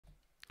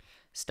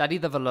Study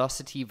the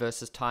velocity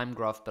versus time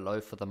graph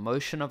below for the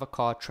motion of a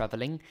car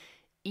traveling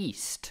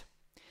east.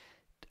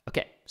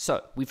 Okay,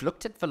 so we've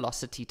looked at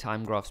velocity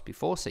time graphs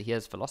before. So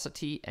here's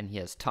velocity and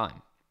here's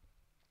time.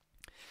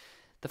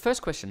 The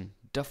first question,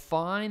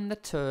 define the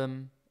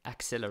term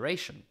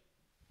acceleration.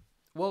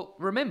 Well,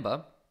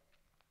 remember,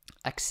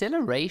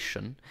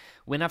 acceleration,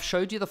 when I've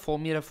showed you the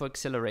formula for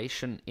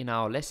acceleration in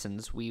our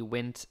lessons, we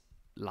went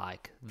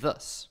like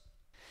this.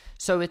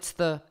 So it's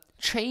the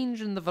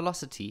change in the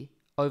velocity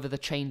over the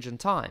change in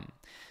time.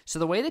 So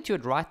the way that you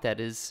would write that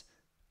is,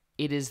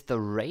 it is the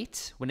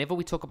rate. Whenever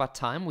we talk about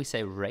time, we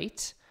say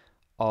rate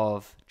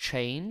of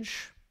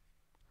change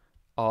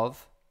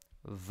of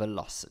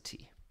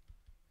velocity.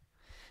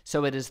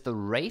 So it is the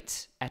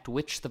rate at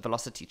which the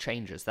velocity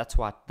changes. That's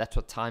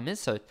what time is.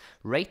 So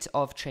rate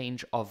of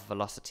change of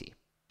velocity.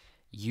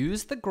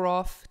 Use the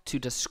graph to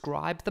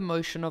describe the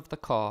motion of the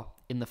car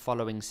in the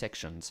following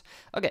sections.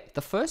 Okay,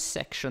 the first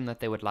section that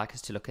they would like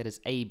us to look at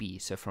is AB.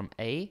 So from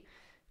A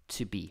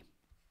to B.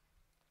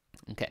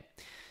 Okay,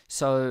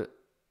 so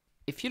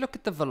if you look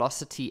at the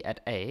velocity at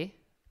A,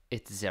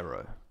 it's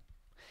 0.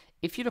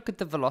 If you look at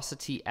the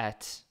velocity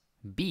at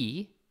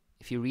B,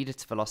 if you read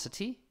its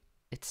velocity,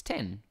 it's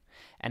 10.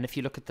 And if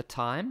you look at the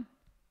time,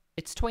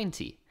 it's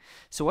 20.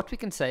 So what we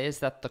can say is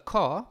that the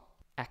car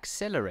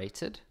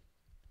accelerated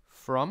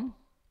from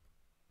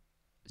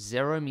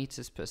 0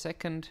 meters per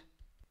second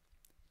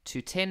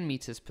to 10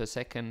 meters per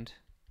second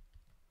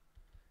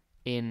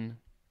in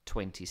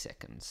 20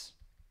 seconds.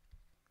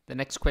 The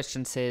next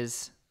question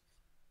says,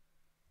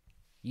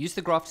 use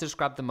the graph to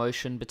describe the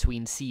motion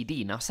between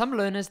CD. Now, some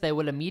learners, they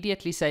will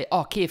immediately say,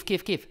 oh,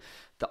 Kev,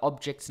 the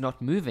object's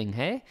not moving,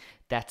 hey?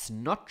 That's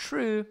not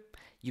true.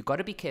 You got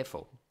to be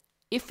careful.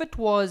 If it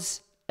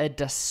was a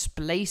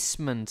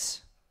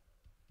displacement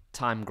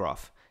time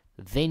graph,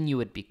 then you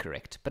would be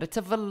correct. But it's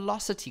a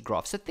velocity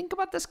graph. So think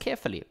about this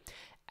carefully.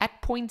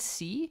 At point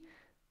C,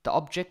 the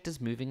object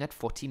is moving at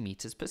 40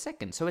 meters per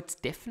second. So it's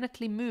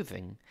definitely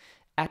moving.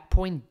 At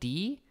point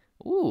D,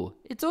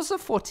 it's also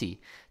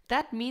 40.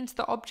 That means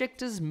the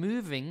object is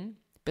moving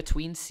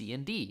between C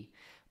and D.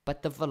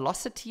 But the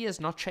velocity is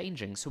not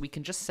changing. So we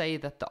can just say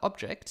that the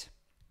object,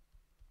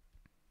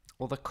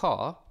 or the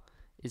car,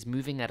 is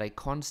moving at a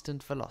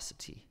constant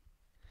velocity.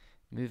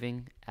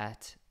 Moving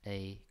at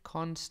a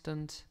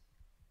constant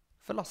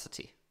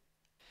velocity.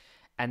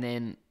 And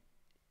then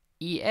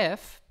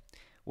EF,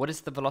 what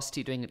is the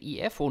velocity doing at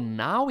EF? Well,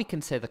 now we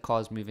can say the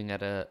car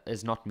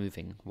is not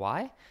moving.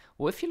 Why?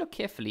 Well, if you look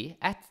carefully,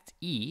 at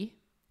E,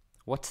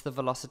 what's the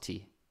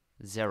velocity?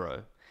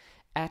 0.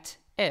 At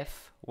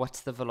F,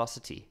 what's the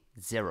velocity?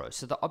 0.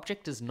 So the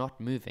object is not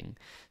moving.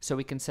 So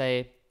we can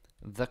say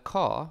the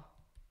car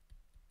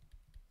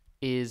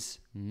is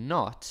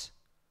not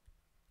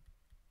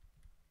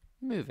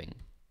moving.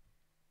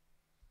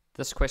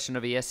 This question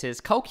over here says,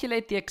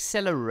 calculate the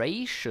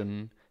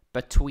acceleration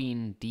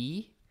between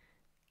D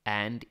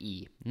and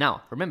E.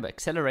 Now, remember,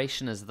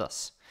 acceleration is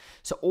this.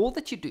 So all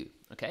that you do,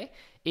 okay,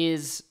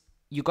 is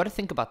you got to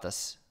think about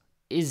this.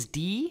 Is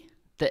D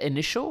the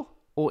initial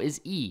or is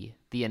E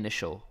the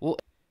initial? Well,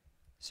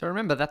 so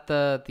remember that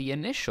the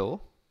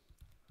initial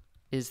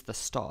is the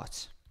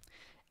start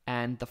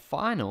and the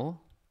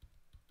final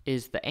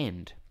is the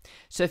end.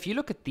 So if you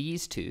look at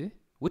these two,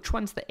 which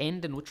one's the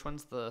end and which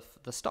one's the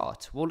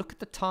start? Well, look at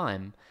the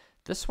time.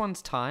 This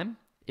one's time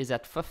is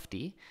at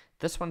 50.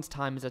 This one's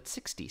time is at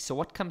 60. So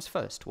what comes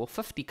first? Well,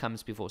 50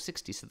 comes before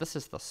 60. So this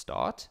is the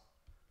start.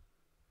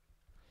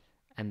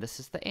 And this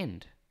is the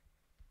end.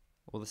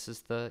 Well, this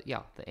is the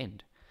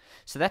end.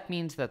 So that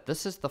means that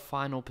this is the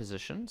final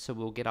position. So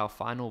we'll get our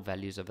final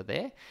values over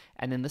there.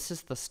 And then this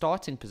is the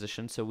starting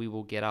position. So we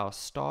will get our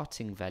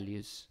starting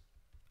values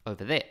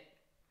over there.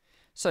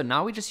 So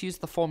now we just use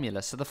the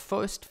formula. So the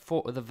first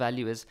the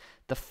value is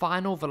the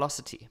final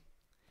velocity.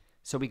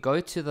 So we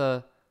go to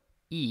the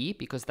E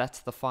because that's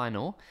the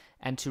final.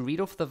 And to read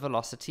off the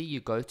velocity, you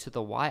go to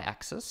the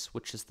y-axis,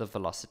 which is the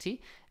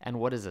velocity. And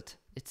what is it?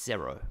 It's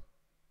 0.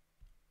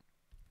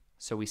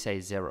 So we say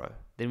 0.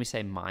 Then we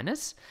say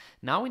minus.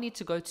 Now we need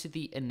to go to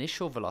the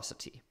initial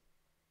velocity,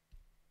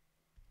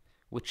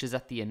 which is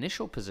at the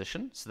initial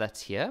position. So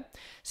that's here.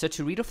 So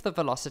to read off the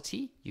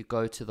velocity, you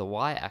go to the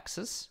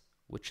y-axis,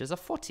 which is a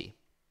 40.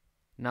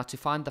 Now to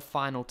find the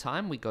final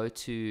time, we go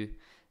to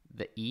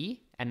the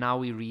E, and now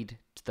we read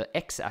the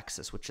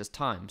x-axis, which is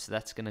time. So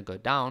that's going to go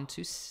down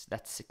to,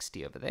 that's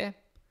 60 over there.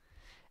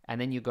 And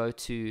then you go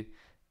to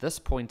this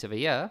point over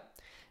here.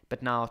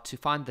 But now to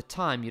find the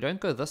time, you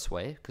don't go this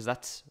way because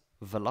that's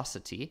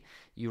velocity.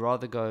 You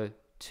rather go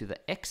to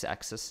the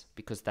x-axis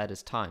because that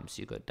is time.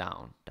 So you go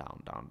down,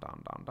 down, down,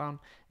 down, down, down.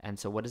 And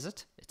so what is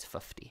it? It's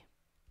 50.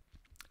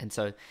 And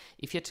so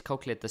if you had to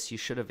calculate this, you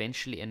should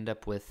eventually end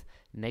up with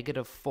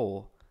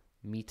 -4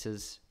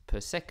 meters per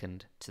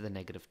second to the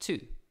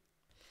 -2.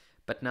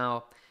 But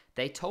now,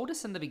 they told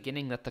us in the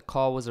beginning that the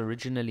car was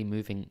originally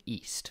moving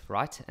east,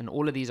 right? And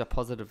all of these are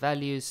positive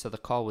values, so the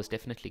car was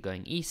definitely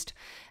going east.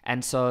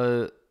 And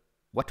so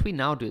what we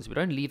now do is we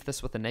don't leave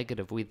this with a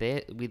negative. We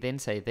then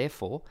say,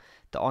 therefore,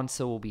 the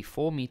answer will be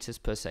 4 meters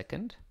per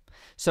second.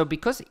 So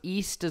because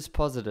east is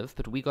positive,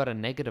 but we got a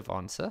negative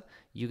answer,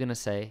 you're going to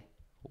say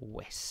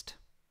west.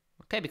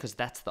 Okay, because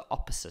that's the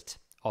opposite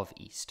of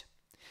east.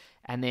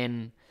 And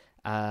then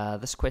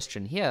this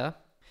question here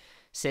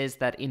says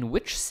that in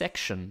which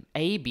section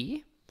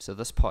AB, so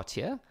this part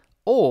here,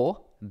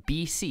 or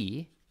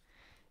BC,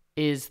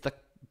 is the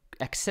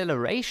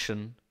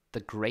acceleration the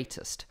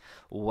greatest?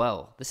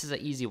 Well, this is an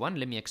easy one.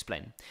 Let me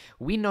explain.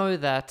 We know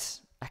that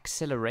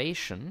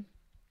acceleration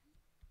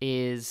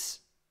is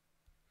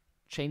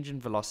change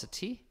in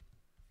velocity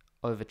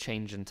over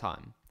change in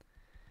time.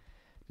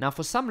 Now,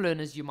 for some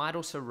learners, you might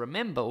also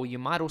remember, or you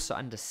might also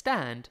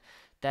understand,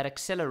 that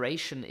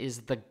acceleration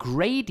is the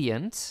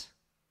gradient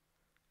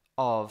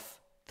of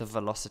the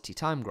velocity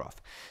time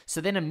graph. So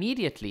then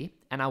immediately,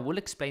 and I will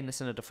explain this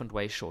in a different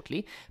way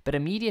shortly, but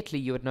immediately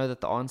you would know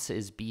that the answer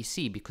is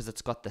BC because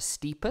it's got the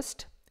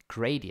steepest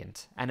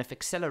gradient. And if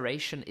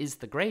acceleration is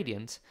the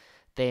gradient,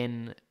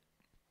 then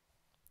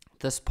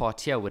this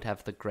part here would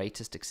have the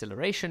greatest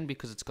acceleration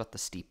because it's got the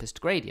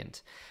steepest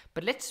gradient.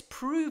 But let's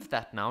prove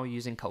that now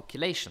using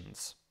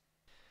calculations.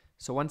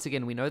 So once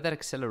again, we know that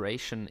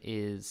acceleration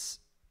is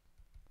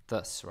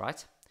this,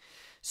 right?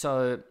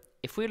 So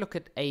if we look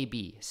at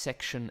AB,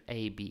 section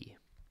AB,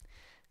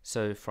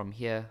 so from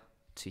here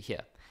to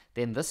here,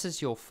 then this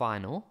is your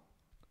final,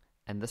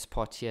 and this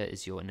part here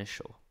is your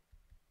initial.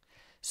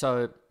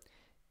 So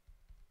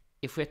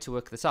if we had to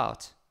work this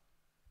out,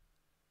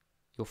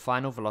 your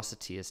final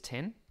velocity is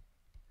 10.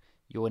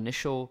 Your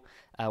initial,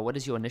 what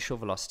is your initial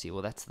velocity?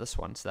 Well, that's this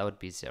one, so that would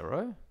be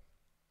 0.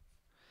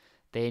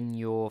 Then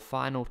your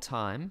final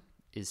time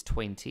is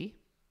 20,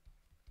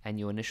 and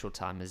your initial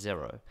time is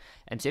 0.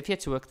 And so if you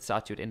had to work this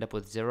out, you would end up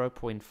with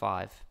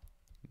 0.5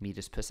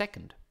 meters per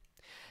second.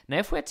 Now,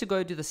 if we had to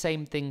go do the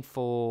same thing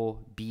for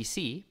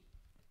BC,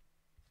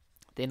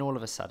 then all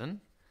of a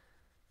sudden,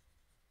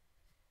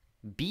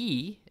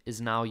 B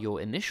is now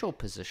your initial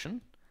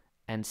position,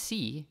 and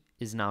C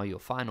is now your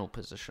final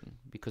position,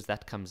 because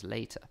that comes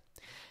later.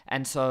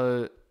 And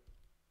so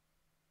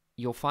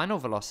your final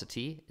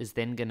velocity is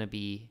then going to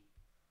be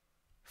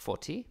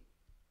 40.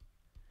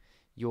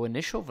 Your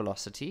initial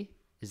velocity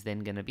is then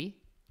going to be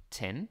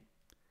 10.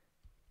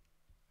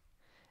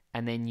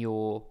 And then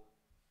your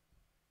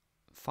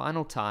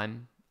final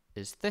time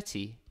is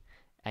 30.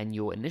 And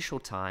your initial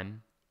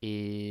time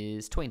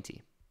is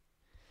 20.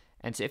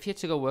 And so if you had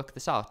to go work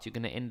this out, you're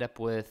going to end up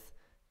with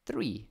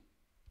 3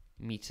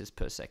 meters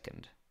per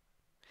second.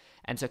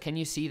 And so can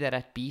you see that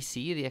at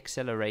BC, the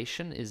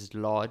acceleration is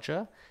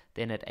larger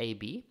than at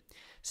AB?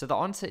 So the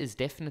answer is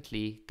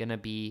definitely going to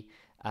be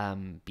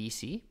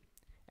BC.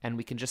 And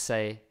we can just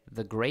say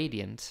the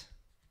gradient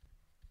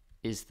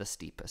is the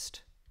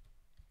steepest.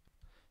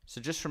 So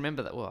just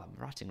remember that, I'm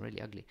writing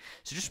really ugly.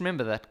 So just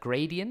remember that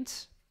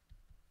gradient,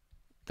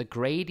 the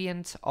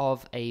gradient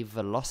of a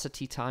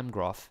velocity time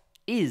graph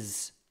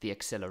is the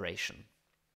acceleration.